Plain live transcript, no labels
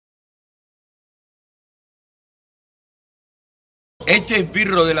Este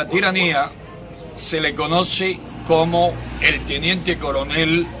esbirro de la tiranía se le conoce como el Teniente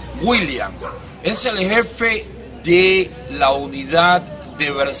Coronel William. Es el jefe de la unidad de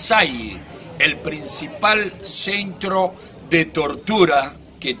Versalles, el principal centro de tortura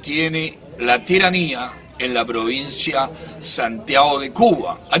que tiene la tiranía en la provincia Santiago de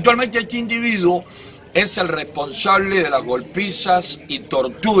Cuba. Actualmente este individuo es el responsable de las golpizas y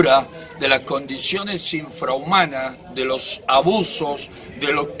tortura, de las condiciones infrahumanas, de los abusos,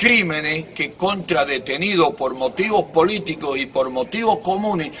 de los crímenes que contra detenidos por motivos políticos y por motivos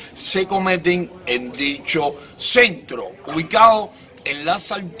comunes se cometen en dicho centro, ubicado en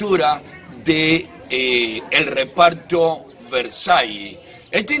las alturas de el reparto Versalles.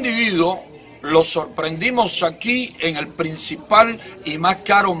 Este individuo lo sorprendimos aquí en el principal y más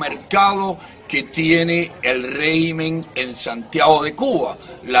caro mercado que tiene el régimen en Santiago de Cuba,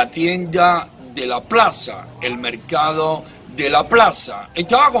 la tienda de la plaza, el mercado de la plaza.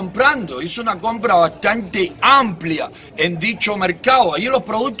 Estaba comprando, hizo una compra bastante amplia en dicho mercado. Allí los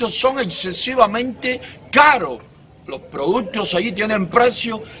productos son excesivamente caros. Los productos allí tienen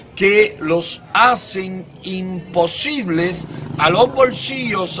precios que los hacen imposibles a los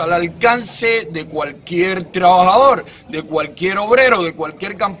bolsillos, al alcance de cualquier trabajador, de cualquier obrero, de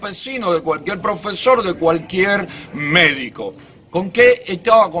cualquier campesino, de cualquier profesor, de cualquier médico. ¿Con qué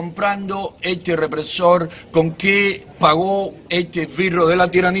estaba comprando este represor? ¿Con qué pagó este esbirro de la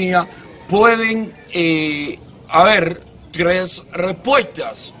tiranía? Pueden haber tres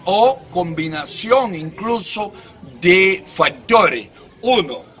respuestas o combinación incluso de factores.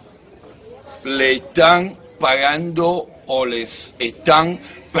 Uno, le están pagando o les están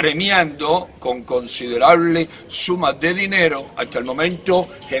premiando con considerables sumas de dinero. Hasta el momento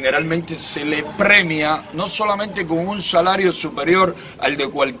generalmente se le premia no solamente con un salario superior al de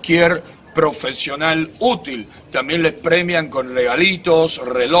cualquier profesional útil, también les premian con regalitos,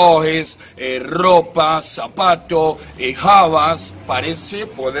 relojes, ropa, zapatos, jabas.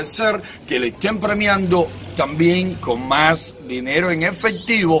 Puede ser que le estén premiando también con más dinero en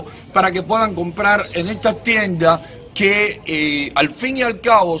efectivo para que puedan comprar en estas tiendas que al fin y al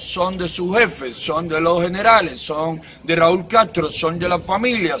cabo son de sus jefes, son de los generales, son de Raúl Castro, son de la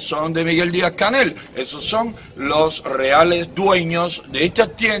familia, son de Miguel Díaz-Canel. Esos son los reales dueños de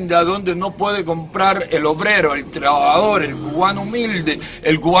estas tiendas donde no puede comprar el obrero, el trabajador, el cubano humilde,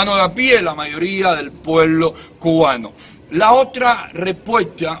 el cubano de a pie, la mayoría del pueblo cubano. La otra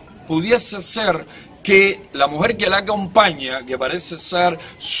respuesta pudiese ser que la mujer que la acompaña, que parece ser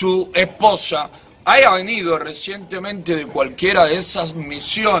su esposa, haya venido recientemente de cualquiera de esas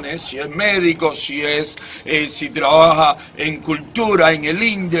misiones, si es médico, si trabaja en cultura, en el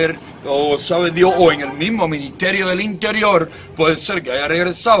INDER, o sabe Dios, o en el mismo Ministerio del Interior. Puede ser que haya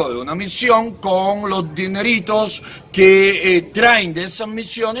regresado de una misión con los dineritos que traen de esas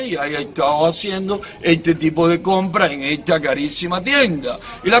misiones y haya estado haciendo este tipo de compras en esta carísima tienda.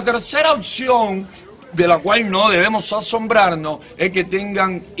 Y la tercera opción, de la cual no debemos asombrarnos, es que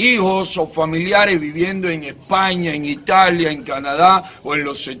tengan hijos o familiares viviendo en España, en Italia, en Canadá o en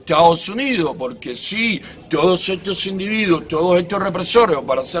los Estados Unidos, porque sí, todos estos individuos, todos estos represores, o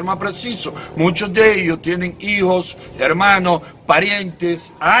para ser más preciso, muchos de ellos tienen hijos, hermanos,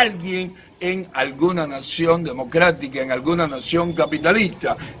 parientes, alguien en alguna nación democrática, en alguna nación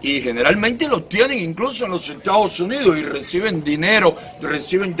capitalista, y generalmente los tienen incluso en los Estados Unidos y reciben dinero,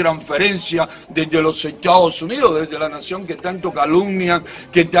 reciben transferencia desde los Estados Unidos, desde la nación que tanto calumnian,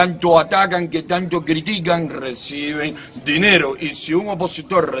 que tanto atacan, que tanto critican, reciben dinero. Y si un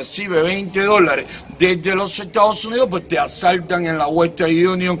opositor recibe $20 desde los Estados Unidos, pues te asaltan en la Western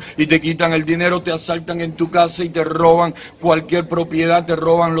Union y te quitan el dinero, te asaltan en tu casa y te roban cualquier propiedad, te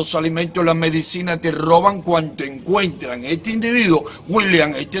roban los alimentos, las medicinas, te roban cuanto encuentran. Este individuo,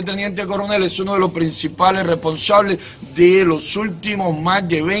 William, este teniente coronel, es uno de los principales responsables de los últimos más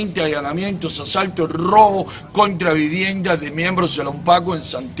de 20 allanamientos, asaltos, robos contra viviendas de miembros de la UNPACU en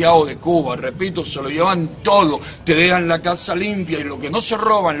Santiago de Cuba. Repito, se lo llevan todo, te dejan la casa limpia y lo que no se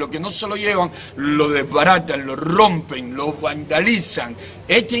roban, lo que no se lo llevan, lo desbaratan, lo rompen, lo vandalizan.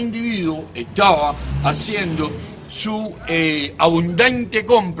 Este individuo estaba haciendo su abundante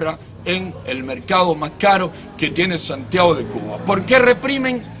compra en el mercado más caro que tiene Santiago de Cuba. ¿Por qué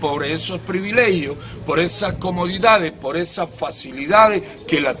reprimen? Por esos privilegios, por esas comodidades, por esas facilidades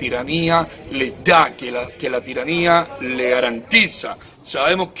que la tiranía les da, que la tiranía le garantiza.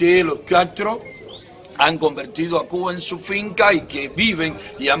 Sabemos que los Castro han convertido a Cuba en su finca y que viven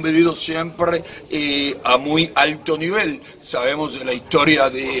y han vivido siempre a muy alto nivel. Sabemos de la historia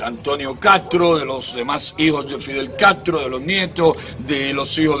de Antonio Castro, de los demás hijos de Fidel Castro, de los nietos, de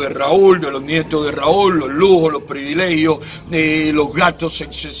los hijos de Raúl, de los nietos de Raúl, los lujos, los privilegios, los gastos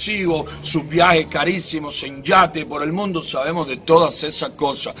excesivos, sus viajes carísimos en yate por el mundo. Sabemos de todas esas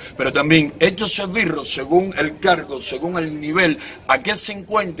cosas, pero también estos esbirros, según el cargo, según el nivel a que se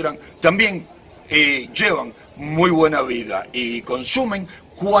encuentran, también llevan muy buena vida y consumen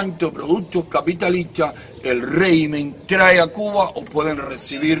cuántos productos capitalistas el régimen trae a Cuba o pueden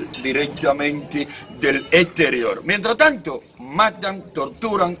recibir directamente del exterior. Mientras tanto, matan,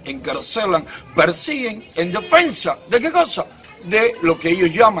 torturan, encarcelan, persiguen en defensa ¿de qué cosa? De lo que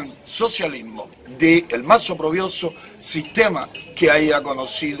ellos llaman socialismo, del más oprobioso sistema que haya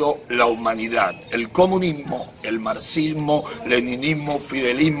conocido la humanidad. El comunismo, el marxismo, leninismo,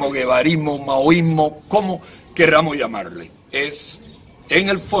 fidelismo, guevarismo, maoísmo, como querramos llamarle. Es, en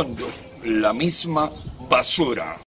el fondo, la misma basura.